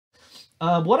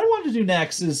What I wanted to do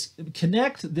next is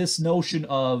connect this notion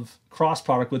of cross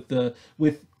product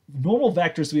with normal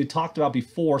vectors we had talked about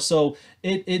before. So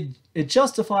it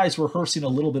justifies rehearsing a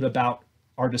little bit about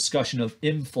our discussion of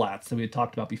M-flats that we had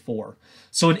talked about before.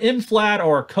 So an M-flat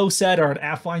or a coset or an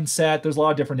affine set, there's a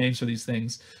lot of different names for these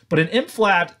things. But an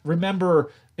M-flat,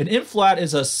 remember, an M-flat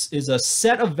is a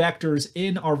set of vectors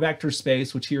in our vector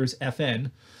space, which here is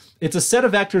Fn. It's a set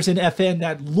of vectors in Fn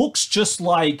that looks just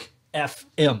like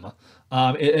Fm.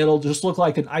 It'll just look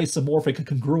like an isomorphic, a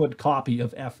congruent copy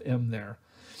of Fm there.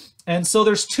 And so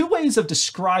there's two ways of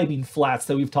describing flats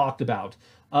that we've talked about.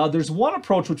 There's one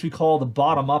approach which we call the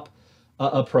bottom-up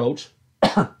approach.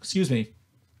 Excuse me.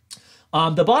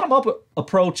 The bottom-up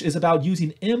approach is about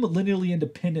using M linearly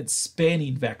independent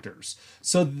spanning vectors.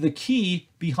 So the key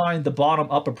behind the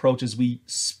bottom-up approach is we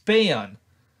span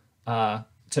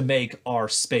to make our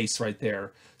space right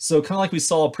there. So kind of like we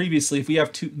saw previously, if we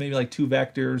have maybe like two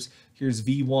vectors, here's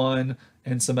v1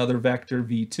 and some other vector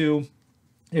v2.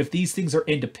 If these things are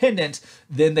independent,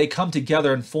 then they come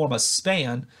together and form a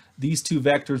span. These two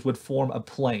vectors would form a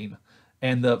plane.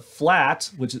 And the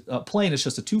flat, which a plane is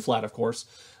just a two-flat, of course,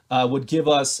 would give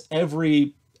us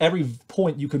every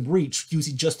point you can reach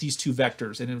using just these two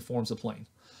vectors, and it forms a plane.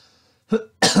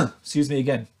 Excuse me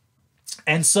again.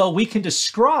 And so we can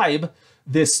describe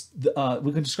this,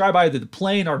 we can describe either the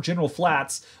plane or general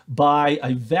flats by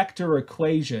a vector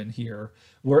equation here,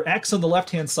 where x on the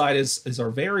left-hand side is our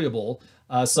variable.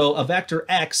 So a vector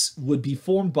x would be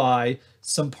formed by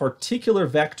some particular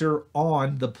vector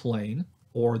on the plane,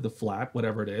 or the flat,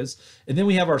 whatever it is. And then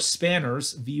we have our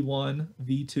spanners, v1,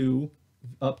 v2,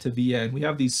 up to vn. We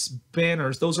have these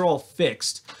spanners. Those are all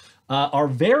fixed. Our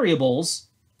variables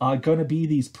are going to be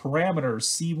these parameters,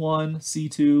 c1,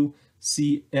 c2,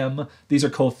 cm. These are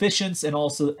coefficients and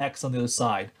also x on the other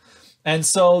side. And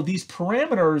so these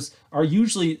parameters are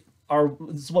usually,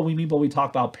 this is what we mean when we talk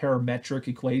about parametric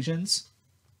equations.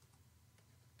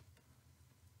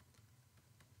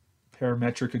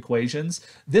 Parametric equations.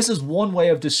 This is one way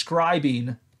of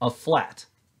describing a flat.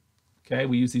 Okay,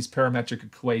 we use these parametric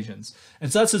equations,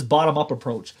 and so that's this bottom-up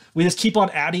approach. We just keep on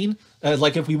adding.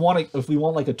 Like if we want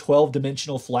like a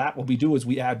 12-dimensional flat, what we do is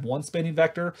we add one spanning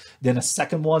vector, then a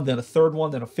second one, then a third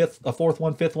one, then a fourth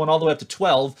one, fifth one, all the way up to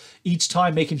 12. Each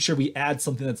time, making sure we add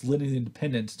something that's linearly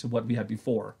independent to what we had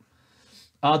before.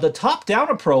 The top-down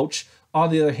approach, on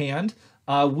the other hand,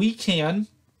 we can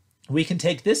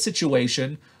take this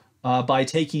situation. By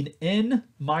taking n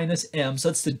minus m, so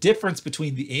that's the difference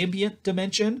between the ambient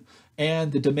dimension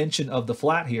and the dimension of the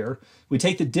flat here. We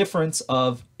take the difference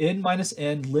of n minus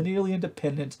n linearly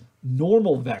independent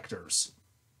normal vectors,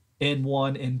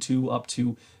 n1, n2, up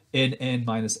to nn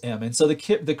minus m. And so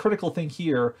the critical thing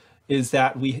here is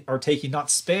that we are taking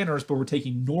not spanners, but we're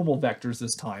taking normal vectors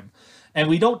this time. And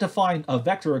we don't define a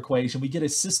vector equation, we get a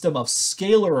system of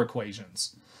scalar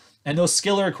equations. And those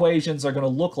scalar equations are going to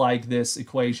look like this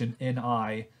equation,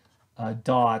 ni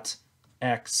dot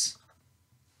x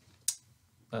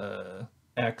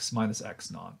x minus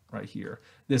x naught right here.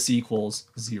 This equals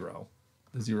 0,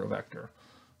 the 0 vector.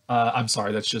 I'm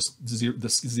sorry, that's just the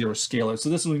zero scalar. So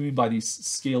this is what we mean by these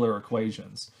scalar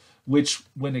equations, which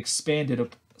when expanded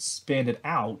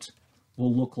out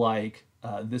will look like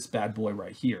this bad boy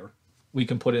right here. We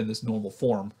can put it in this normal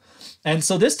form. And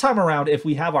so this time around, if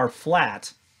we have our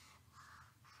flat,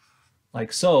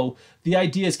 like so, the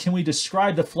idea is, can we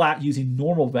describe the flat using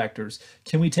normal vectors?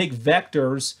 Can we take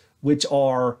vectors which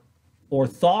are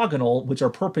orthogonal, which are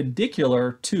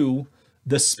perpendicular to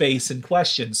the space in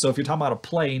question? So if you're talking about a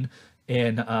plane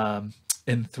in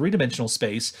three-dimensional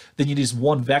space, then you use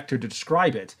one vector to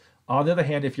describe it. On the other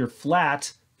hand, if your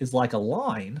flat is like a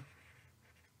line,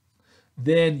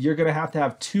 then you're going to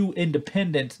have two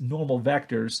independent normal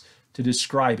vectors to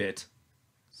describe it.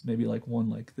 So maybe like one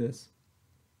like this.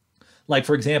 Like,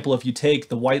 for example, if you take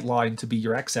the white line to be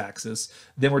your x-axis,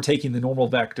 then we're taking the normal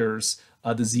vectors,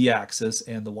 the z-axis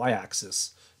and the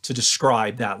y-axis, to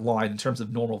describe that line in terms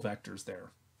of normal vectors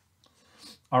there.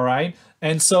 All right,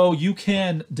 and so you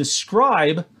can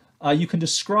describe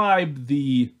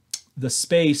the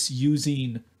space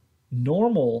using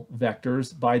normal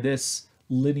vectors by this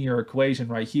linear equation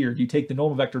right here. You take the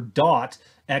normal vector dot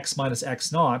x minus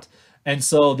x naught. And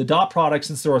so the dot product,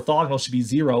 since they're orthogonal, should be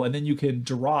 0, and then you can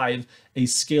derive a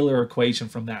scalar equation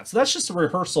from that. So that's just a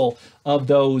rehearsal of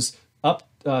those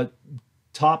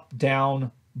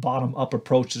top-down, bottom-up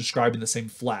approach to describing the same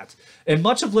flat. And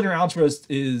much of linear algebra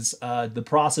is the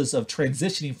process of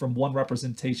transitioning from one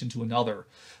representation to another.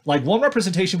 Like one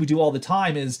representation we do all the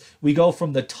time is we go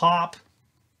from the top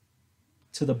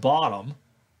to the bottom.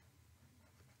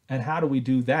 And how do we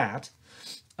do that?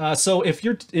 So if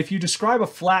you describe a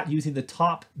flat using the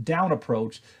top-down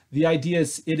approach, the idea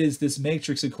is it is this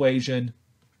matrix equation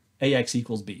AX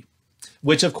equals B,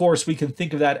 which of course we can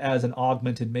think of that as an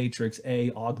augmented matrix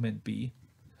A augment B.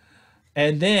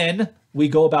 And then we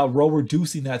go about row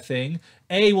reducing that thing.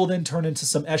 A will then turn into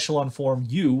some echelon form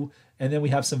U, and then we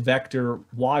have some vector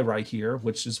Y right here,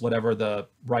 which is whatever the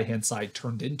right-hand side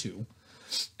turned into.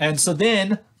 And so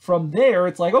then from there,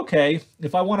 it's like, okay,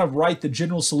 if I want to write the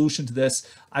general solution to this,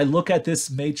 I look at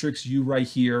this matrix U right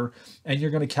here, and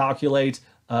you're going to calculate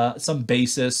some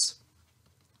basis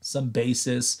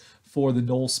for the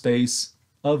null space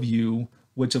of U,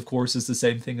 which of course is the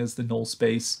same thing as the null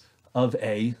space of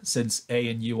A, since A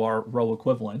and U are row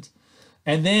equivalent.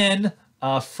 And then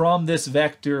from this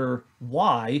vector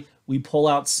Y, we pull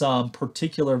out some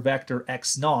particular vector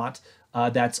X naught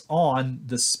that's on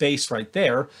the space right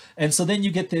there. And so then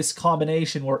you get this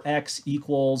combination where X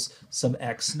equals some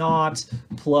X naught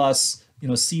plus,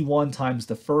 C1 times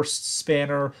the first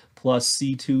spanner plus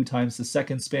C2 times the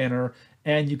second spanner,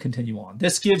 and you continue on.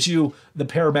 This gives you the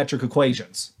parametric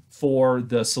equations for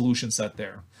the solution set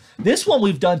there. This one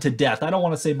we've done to death. I don't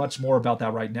want to say much more about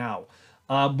that right now.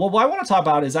 What I want to talk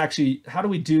about is actually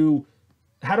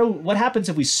what happens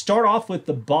if we start off with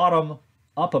the bottom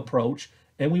up approach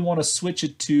and we want to switch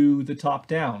it to the top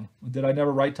down. Did I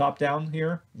never write top down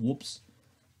here? Whoops.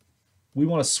 We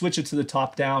want to switch it to the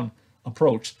top down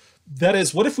approach. That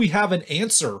is, what if we have an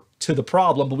answer to the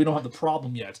problem, but we don't have the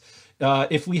problem yet?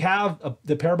 If we have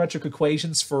the parametric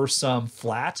equations for some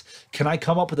flat, can I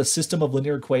come up with a system of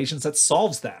linear equations that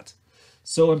solves that?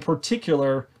 So in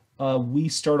particular, we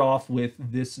start off with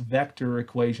this vector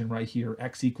equation right here,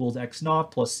 x equals x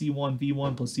naught plus c1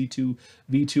 v1 plus c2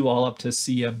 v2 all up to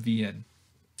cm vn.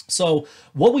 So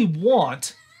what we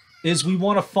want is we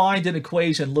want to find an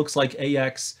equation looks like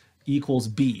ax equals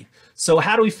b. So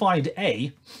how do we find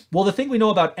A? Well, the thing we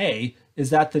know about A is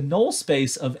that the null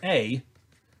space of A,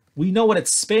 we know what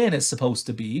its span is supposed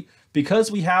to be.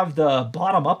 Because we have the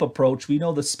bottom-up approach, we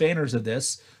know the spanners of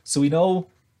this. So we know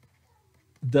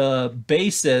the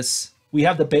basis, we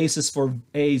have the basis for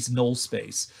A's null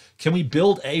space. Can we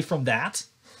build A from that?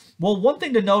 Well, one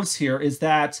thing to notice here is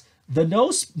that the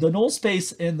null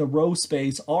space and the row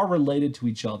space are related to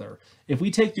each other. If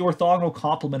we take the orthogonal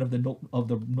complement of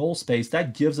the null space,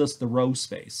 that gives us the row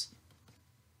space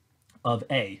of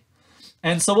A.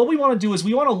 And so what we want to do is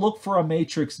we want to look for a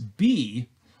matrix B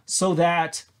so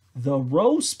that the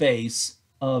row space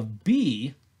of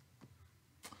B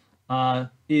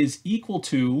is equal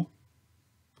to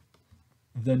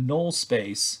the null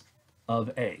space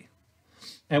of A.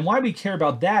 And why we care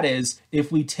about that is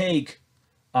if we take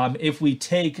the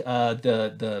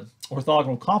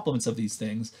orthogonal complements of these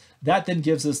things, that then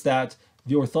gives us that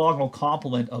the orthogonal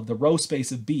complement of the row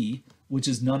space of B, which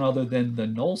is none other than the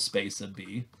null space of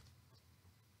B,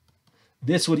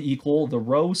 this would equal the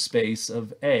row space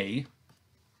of A,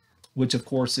 which of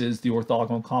course is the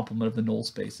orthogonal complement of the null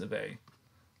space of A,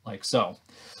 like so.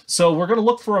 So we're going to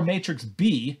look for a matrix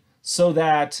B so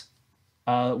that,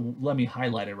 let me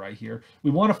highlight it right here. We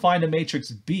want to find a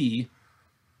matrix B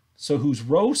so whose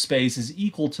row space is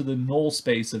equal to the null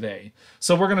space of A.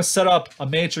 So we're going to set up a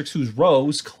matrix whose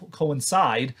rows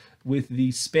coincide with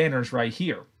the spanners right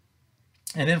here.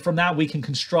 And then from that we can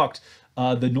construct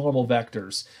the normal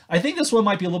vectors. I think this one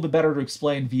might be a little bit better to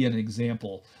explain via an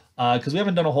example because we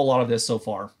haven't done a whole lot of this so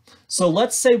far. So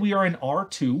let's say we are in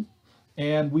R2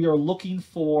 and we are looking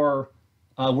for,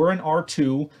 we're in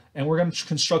R2 and we're going to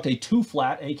construct a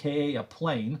two-flat, aka a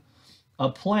plane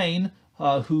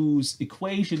whose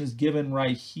equation is given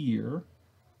right here,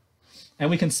 and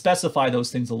we can specify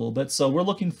those things a little bit. So we're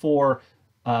looking for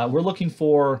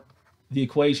the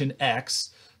equation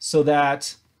x, so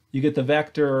that you get the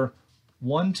vector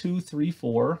 1, 2, 3,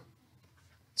 4.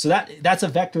 So that's a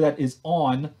vector that is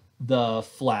on the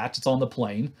flat; it's on the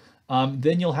plane.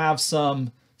 Then you'll have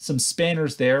some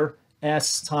spanners there,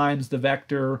 s times the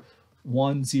vector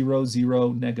 1, 0,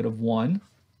 0, negative 1.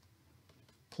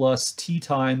 Plus t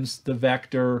times the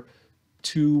vector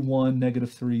 2, 1,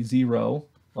 negative 3, 0,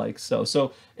 like so.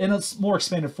 So in a more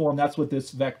expanded form, that's what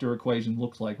this vector equation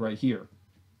looks like right here.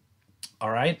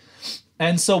 All right.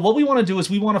 And so what we want to do is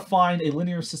we want to find a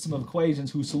linear system of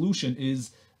equations whose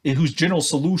general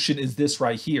solution is this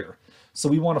right here. So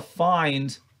we want to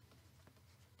find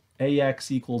ax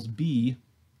equals b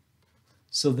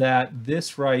so that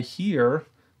this right here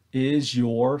is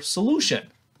your solution.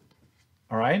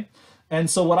 All right. And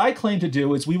so what I claim to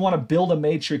do is we want to build a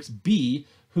matrix B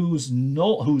whose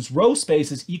row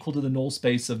space is equal to the null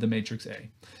space of the matrix A.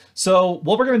 So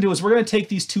what we're going to do is we're going to take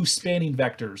these two spanning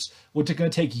vectors. We're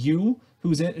going to take U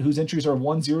whose entries are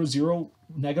 1, 0, 0,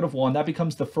 -1. That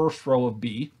becomes the first row of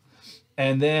B.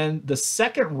 And then the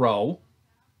second row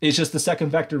is just the second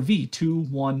vector V, 2,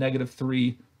 1,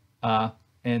 -3,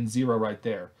 and 0 right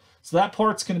there. So that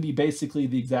part's going to be basically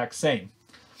the exact same.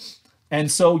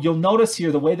 And so you'll notice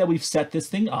here the way that we've set this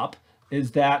thing up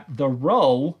is that the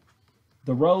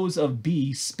rows of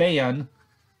B span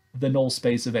the null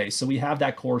space of A. So we have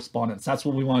that correspondence. That's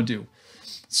what we want to do.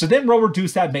 So then row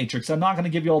reduce that matrix. I'm not going to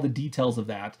give you all the details of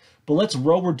that, but let's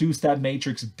row reduce that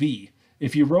matrix B.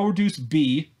 If you row reduce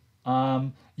B,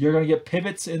 you're going to get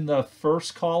pivots in the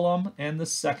first column and the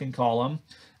second column,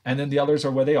 and then the others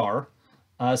are where they are.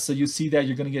 So you see that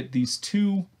you're going to get these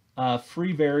two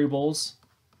free variables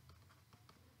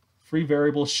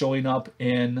showing up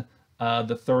in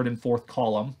the third and fourth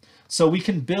column. So we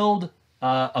can build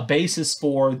a basis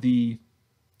for the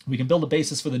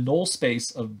null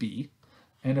space of B.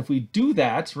 And if we do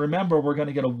that, remember we're going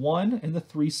to get a 1 in the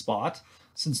 3 spot,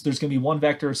 since there's going to be one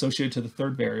vector associated to the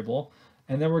third variable.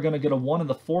 And then we're going to get a 1 in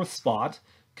the 4th spot,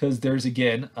 because there's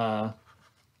again,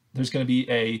 there's going to be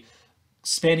a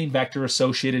spanning vector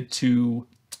associated to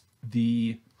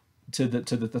the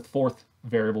 4th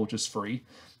variable, which is free.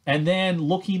 And then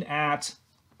looking at,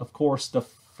 of course, the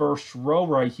first row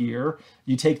right here,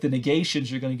 you take the negations,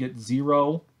 you're going to get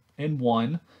 0 and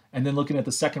 1. And then looking at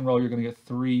the second row, you're going to get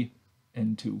 3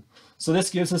 and 2. So this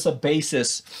gives us a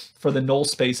basis for the null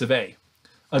space of A,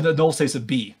 the null space of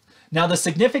B. Now the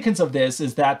significance of this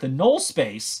is that the null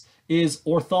space is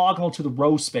orthogonal to the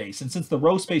row space. And since the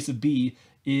row space of B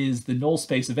is the null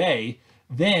space of A,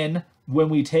 then when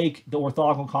we take the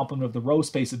orthogonal complement of the row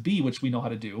space of B, which we know how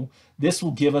to do, this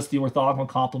will give us the orthogonal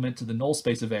complement to the null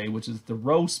space of A, which is the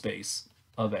row space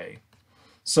of A.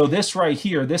 So this right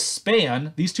here, this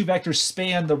span, these two vectors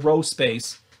span the row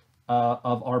space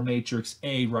of our matrix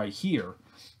A right here.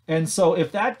 And so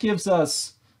if that gives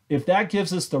us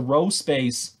the row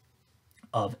space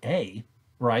of A,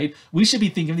 right, we should be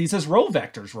thinking of these as row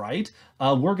vectors, right?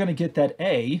 We're going to get that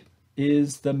A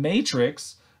is the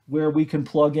matrix where we can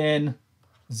plug in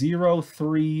 0,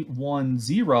 3, 1,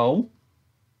 0,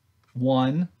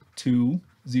 1, 2,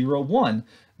 0, 1.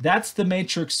 That's the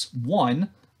matrix 1,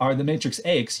 or the matrix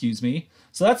A, excuse me.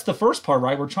 So that's the first part,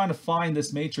 right? We're trying to find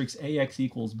this matrix AX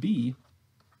equals B.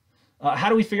 How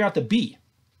do we figure out the B?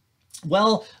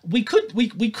 Well, we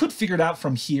could figure it out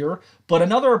from here, but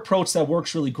another approach that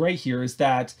works really great here is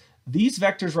that these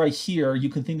vectors right here, you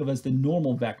can think of as the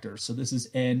normal vectors. So this is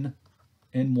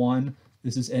N1,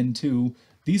 this is N2.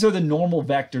 These are the normal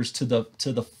vectors to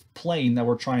the plane that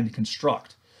we're trying to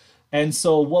construct. And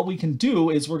so what we can do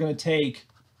is we're going to take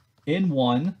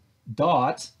N1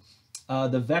 dot,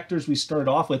 the vectors we started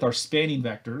off with are spanning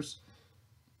vectors.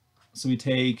 So we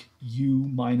take U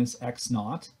minus X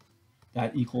naught,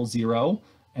 that equals 0.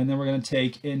 And then we're going to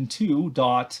take N2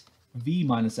 dot V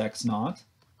minus X naught,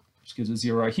 which gives us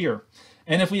 0 right here.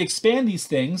 And if we expand these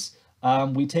things,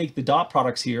 we take the dot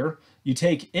products here. You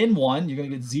take N1, you're going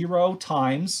to get 0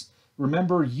 times,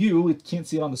 remember U, you can't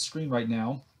see it on the screen right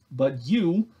now, but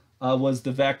U was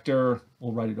the vector,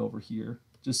 we'll write it over here,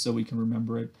 just so we can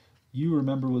remember it. U,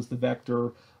 remember, was the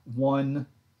vector 1,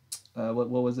 what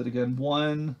was it again?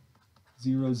 1,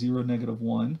 0, 0,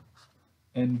 -1.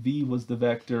 And V was the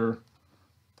vector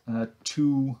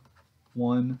 2,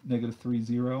 1, -3,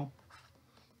 0.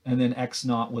 And then X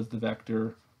naught was the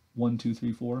vector 1, 2,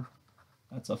 3, 4.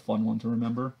 That's a fun one to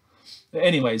remember.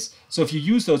 Anyways, so if you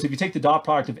use those, if you take the dot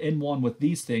product of N1 with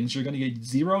these things, you're going to get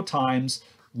 0 times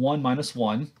 1 minus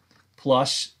 1,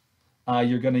 plus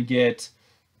you're going to get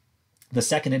the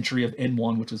second entry of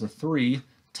N1, which is a 3,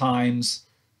 times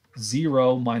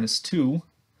 0 minus 2.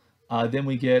 Then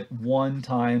we get 1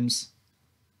 times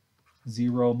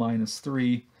 0 minus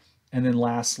 3. And then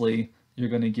lastly, you're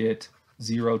going to get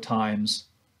 0 times,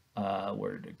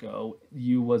 where did it go?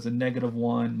 U was a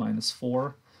 -1 minus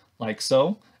 4, like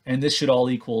so. And this should all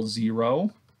equal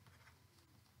 0.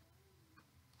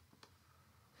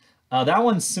 That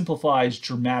one simplifies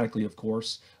dramatically, of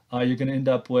course. You're going to end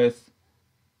up with,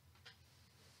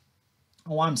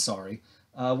 oh, I'm sorry.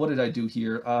 What did I do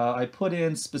here? I put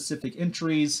in specific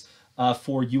entries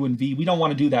for U and V. We don't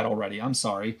want to do that already. I'm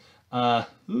sorry.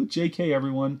 JK,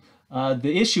 everyone.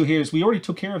 The issue here is we already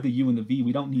took care of the U and the V.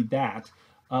 We don't need that.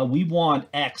 We want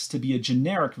X to be a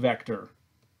generic vector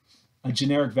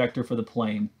for the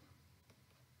plane.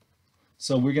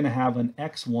 So we're going to have an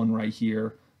X1 right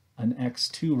here, an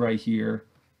X2 right here,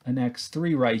 an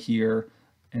X3 right here,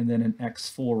 and then an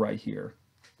X4 right here.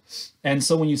 And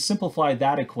so when you simplify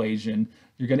that equation,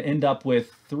 you're going to end up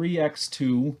with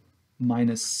 3x2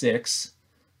 minus 6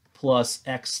 plus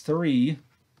x3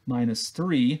 minus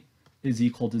 3 is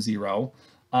equal to 0.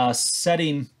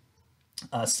 Setting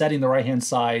the right-hand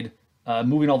side,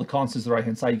 moving all the constants to the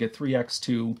right-hand side, you get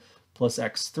 3x2 plus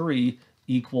x3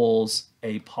 equals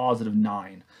a positive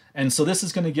 9. And so this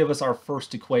is going to give us our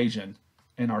first equation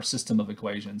in our system of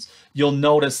equations. You'll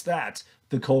notice that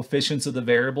the coefficients of the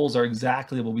variables are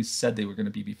exactly what we said they were going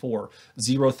to be before,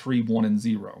 0, 3, 1, and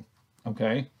 0.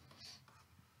 Okay?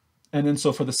 And then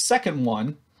so for the second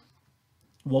one,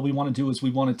 what we want to do is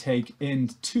we want to take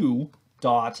n2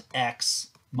 dot x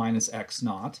minus x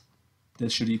naught.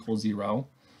 This should equal 0.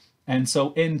 And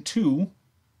so n2,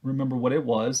 remember what it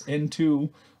was. N2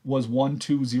 was 1,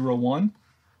 2, 0, 1.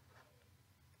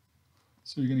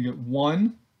 So you're going to get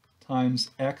 1 times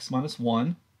x minus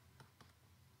 1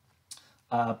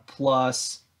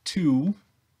 plus 2,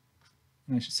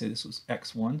 and I should say this was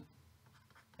x1,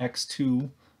 x2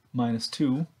 minus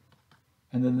 2.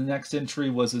 And then the next entry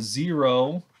was a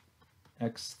 0,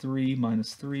 x3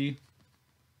 minus 3,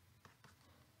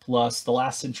 plus the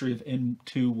last entry of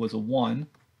n2 was a 1,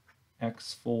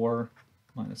 x4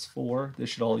 minus 4. This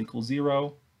should all equal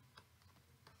 0.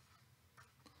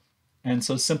 And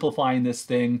so simplifying this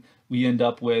thing, we end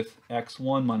up with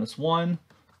x1 minus 1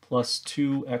 plus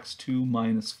 2x2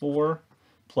 minus 4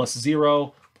 plus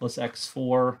 0 plus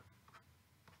x4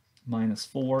 minus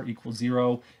 4 equals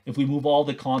 0. If we move all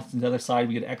the constants to the other side,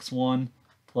 we get x1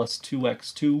 plus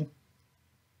 2x2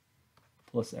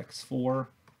 plus x4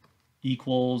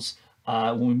 equals,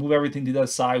 when we move everything to the other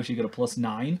side, we should get a plus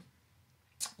 9,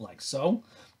 like so.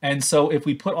 And so if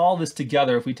we put all this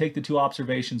together, if we take the two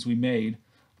observations we made,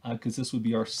 because this would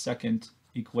be our second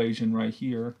equation right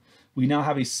here, we now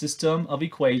have a system of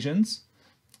equations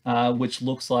which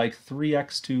looks like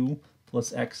 3x2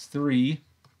 plus x3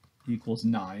 equals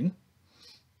 9.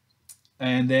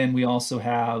 And then we also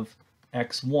have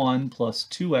x1 plus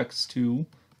 2x2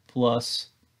 plus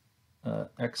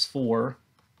x4.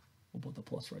 We'll put the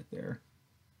plus right there.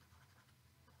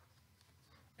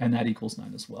 And that equals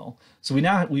 9 as well. So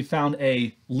we found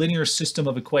a linear system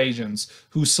of equations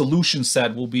whose solution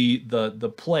set will be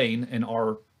the plane in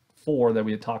R4 that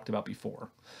we had talked about before.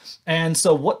 And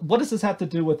so what does this have to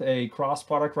do with a cross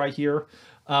product right here?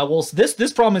 Well,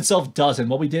 this problem itself doesn't.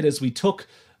 What we did is we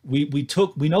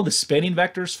know the spanning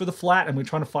vectors for the flat, and we're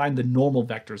trying to find the normal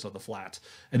vectors of the flat.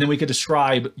 And then we could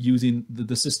describe using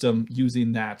the system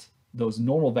using those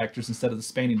normal vectors instead of the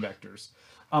spanning vectors.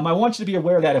 I want you to be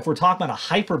aware that if we're talking about a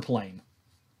hyperplane,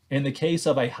 in the case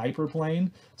of a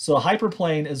hyperplane, so a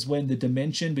hyperplane is when the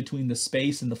dimension between the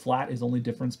space and the flat is only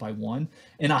difference by 1.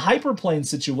 In a hyperplane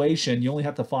situation, you only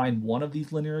have to find one of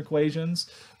these linear equations.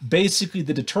 Basically,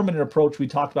 the determinant approach we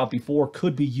talked about before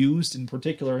could be used, in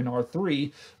particular in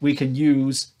R3, we can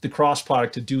use the cross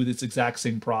product to do this exact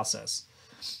same process.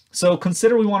 So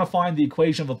consider we want to find the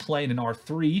equation of a plane in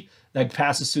R3 that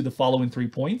passes through the following 3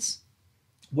 points.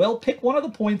 Well, pick one of the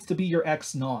points to be your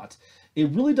x naught. It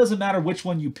really doesn't matter which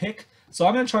one you pick. So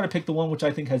I'm going to try to pick the one which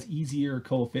I think has easier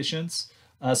coefficients.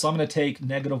 So I'm going to take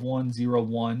 -1, 0,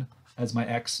 1 as my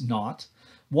x naught.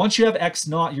 Once you have x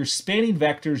naught, your spanning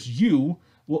vectors u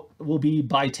will be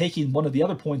by taking one of the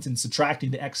other points and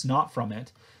subtracting the x naught from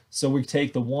it. So we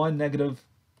take the 1,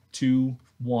 -2,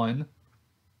 1,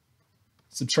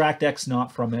 subtract x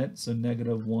naught from it, so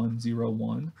 -1, 0,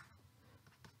 1.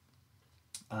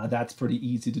 That's pretty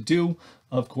easy to do.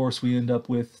 Of course, we end up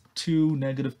with 2,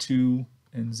 -2,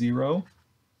 and 0.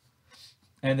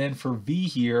 And then for v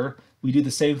here, we do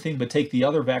the same thing, but take the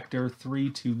other vector, 3,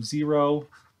 2, 0,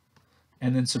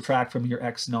 and then subtract from your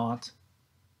x naught,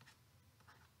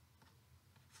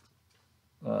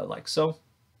 like so.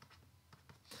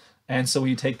 And so when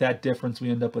you take that difference, we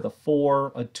end up with a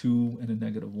 4, a 2, and a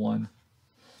 -1.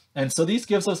 And so these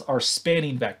gives us our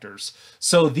spanning vectors.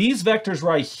 So these vectors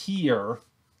right here,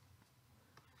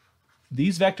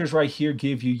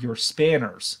 give you your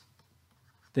spanners.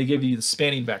 They give you the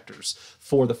spanning vectors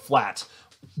for the flat.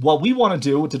 What we want to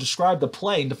do to describe the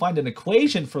plane, to find an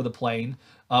equation for the plane,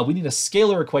 we need a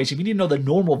scalar equation. We need to know the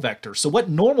normal vector. So what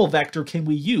normal vector can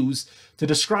we use to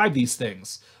describe these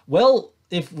things? Well,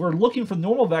 if we're looking for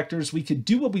normal vectors, we could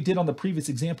do what we did on the previous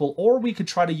example, or we could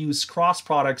try to use cross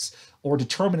products or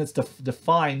determinants to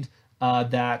find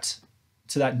that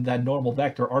normal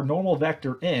vector. Our normal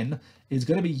vector n is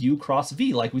going to be u cross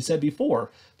v, like we said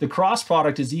before. The cross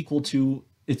product is equal to,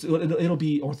 it'll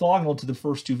be orthogonal to the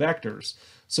first two vectors.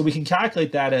 So we can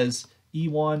calculate that as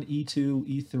e1, e2,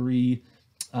 e3,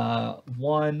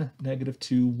 1,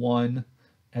 -2, 1,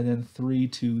 and then 3,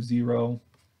 2, 0,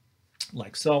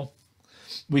 like so.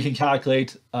 we can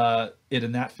calculate it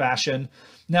in that fashion.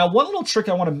 Now, one little trick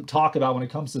I want to talk about when it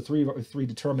comes to three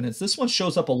determinants, this one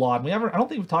shows up a lot. I don't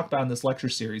think we've talked about in this lecture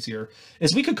series here,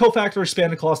 is we could cofactor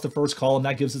expand across the first column.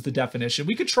 That gives us the definition.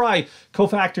 We could try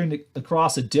cofactoring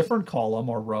across a different column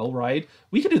or row, right?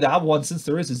 We could do that one since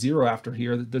there is a 0 after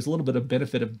here. There's a little bit of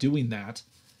benefit of doing that.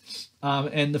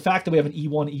 And the fact that we have an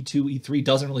E1, E2, E3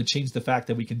 doesn't really change the fact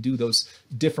that we can do those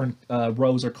different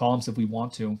rows or columns if we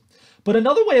want to. But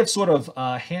another way of sort of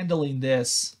handling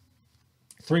this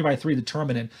 3x3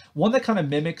 determinant, one that kind of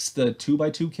mimics the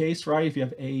 2x2 case, right? If you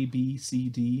have A, B, C,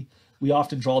 D, we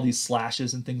often draw these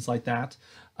slashes and things like that.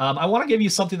 I want to give you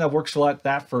something that works like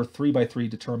that for 3x3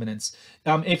 determinants.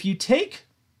 If you take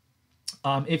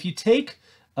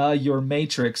your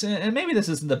matrix, and maybe this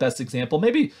isn't the best example.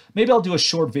 Maybe I'll do a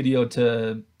short video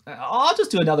I'll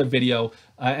just do another video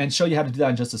and show you how to do that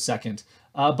in just a second.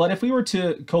 But if we were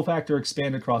to cofactor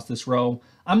expand across this row,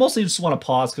 I mostly just want to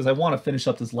pause because I want to finish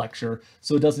up this lecture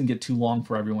so it doesn't get too long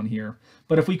for everyone here.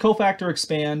 But if we cofactor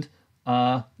expand,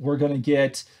 we're going to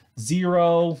get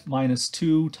 0 minus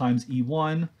 2 times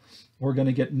E1. We're going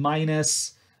to get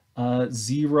minus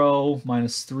 0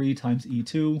 minus 3 times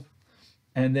E2.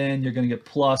 And then you're going to get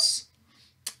plus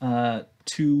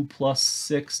 2 plus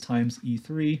 6 times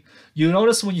E3. You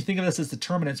notice when you think of this as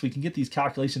determinants, we can get these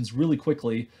calculations really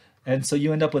quickly. And so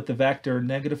you end up with the vector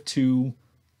 -2,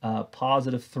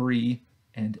 +3,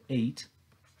 and 8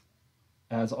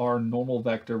 as our normal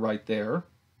vector right there.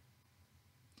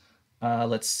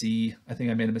 Let's see. I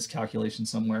think I made a miscalculation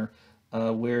somewhere.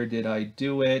 Where did I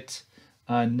do it?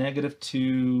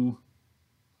 -2.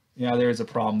 Yeah, there is a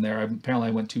problem there. Apparently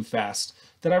I went too fast.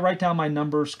 Did I write down my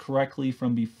numbers correctly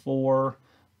from before?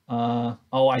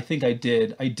 Oh, I think I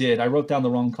did. I wrote down the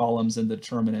wrong columns in the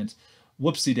determinant.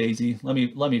 Whoopsie daisy. Let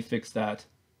me fix that.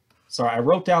 Sorry, I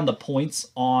wrote down the points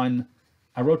on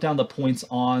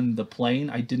the plane.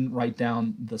 I didn't write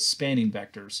down the spanning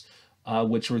vectors,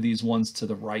 which were these ones to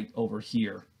the right over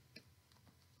here.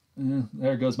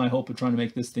 There goes my hope of trying to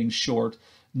make this thing short.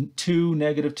 2,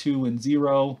 -2, and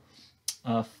 0.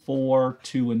 4,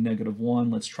 2, and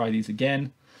 -1. Let's try these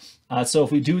again. So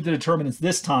if we do the determinants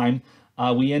this time,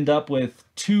 we end up with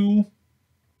 2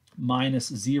 minus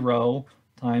 0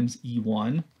 times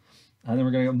E1. And then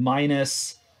we're going to get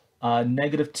minus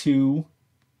 -2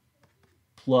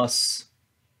 plus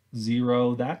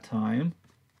 0 that time,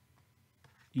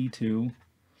 E2.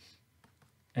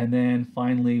 And then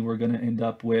finally, we're going to end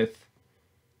up with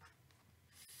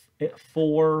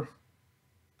 4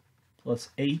 plus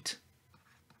 8,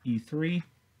 E3,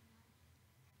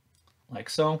 like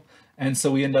so. And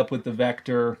so we end up with the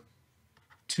vector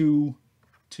 2,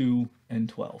 2, and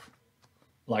 12,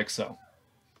 like so.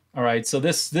 All right, so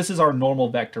this is our normal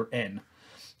vector n.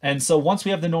 And so once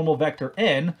we have the normal vector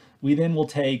n, we then will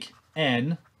take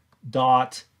n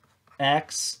dot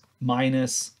x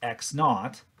minus x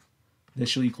naught. This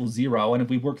should equal 0. And if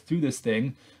we work through this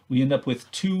thing, we end up with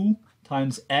 2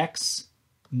 times x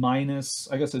minus,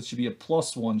 I guess it should be a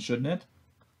 +1, shouldn't it?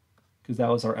 Because that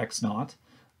was our x naught.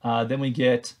 Then we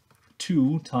get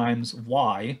 2 times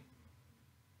y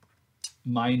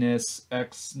minus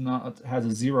x naught, has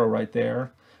a 0 right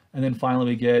there. And then finally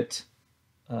we get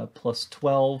plus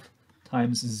 12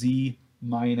 times z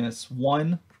minus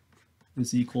 1.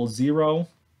 This equals 0.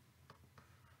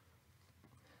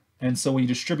 And so when you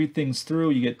distribute things through,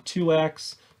 you get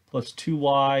 2x plus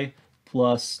 2y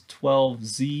plus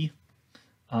 12z.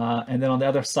 And then on the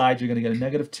other side, you're going to get a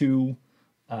 -2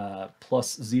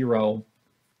 plus 0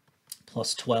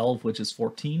 plus 12, which is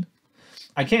 14.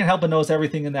 I can't help but notice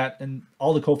everything in that, and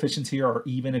all the coefficients here are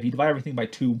even. If you divide everything by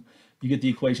 2, you get the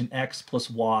equation x plus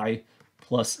y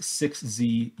plus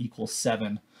 6z equals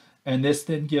 7. And this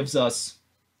then gives us,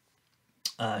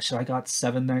 should I got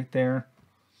 7 right there?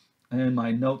 And in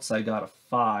my notes, I got a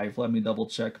 5. Let me double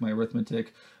check my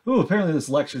arithmetic. Ooh, apparently this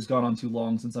lecture's gone on too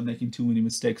long since I'm making too many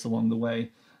mistakes along the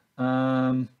way.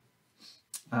 So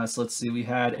let's see, we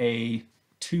had a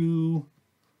 2.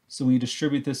 So when you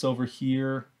distribute this over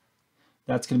here,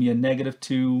 that's going to be a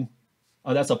 -2.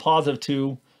 That's a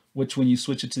 +2, which when you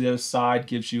switch it to the other side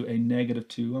gives you a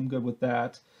 -2. I'm good with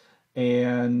that.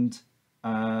 And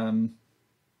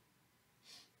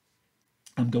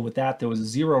I'm good with that. There was a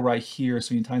 0 right here, so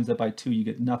when you times that by 2, you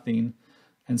get nothing.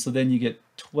 And so then you get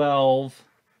 12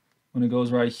 when it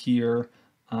goes right here.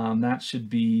 That should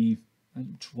be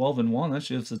 12 and 1. That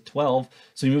should be 12.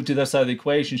 So you move to the other side of the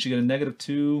equation, you should get a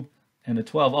 -2 and a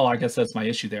 12. Oh, I guess that's my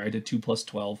issue there. I did 2 plus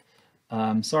 12.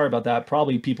 Sorry about that.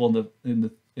 Probably people in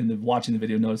the watching the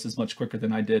video noticed this much quicker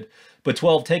than I did. But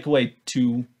 12 take away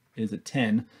 2 is a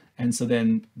 10, and so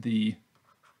then the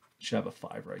should have a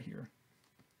 5 right here.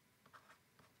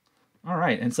 All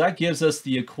right, and so that gives us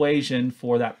the equation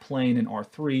for that plane in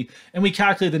R3, and we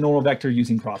calculate the normal vector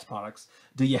using cross products.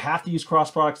 Do you have to use cross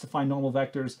products to find normal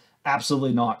vectors?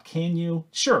 Absolutely not. Can you?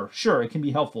 Sure, it can be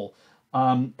helpful.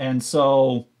 And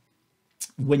so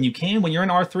when you're in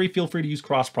R3, feel free to use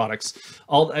cross products.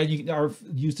 Or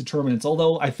use determinants,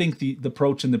 although I think the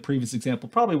approach in the previous example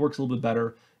probably works a little bit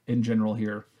better in general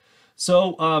here.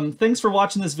 So thanks for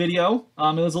watching this video.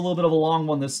 It was a little bit of a long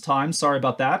one this time. Sorry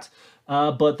about that.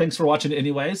 But thanks for watching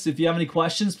anyways. If you have any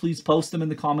questions, please post them in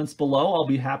the comments below. I'll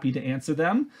be happy to answer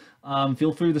them.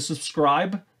 Feel free to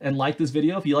subscribe and like this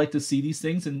video if you like to see these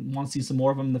things and want to see some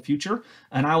more of them in the future.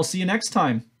 And I will see you next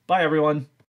time. Bye, everyone.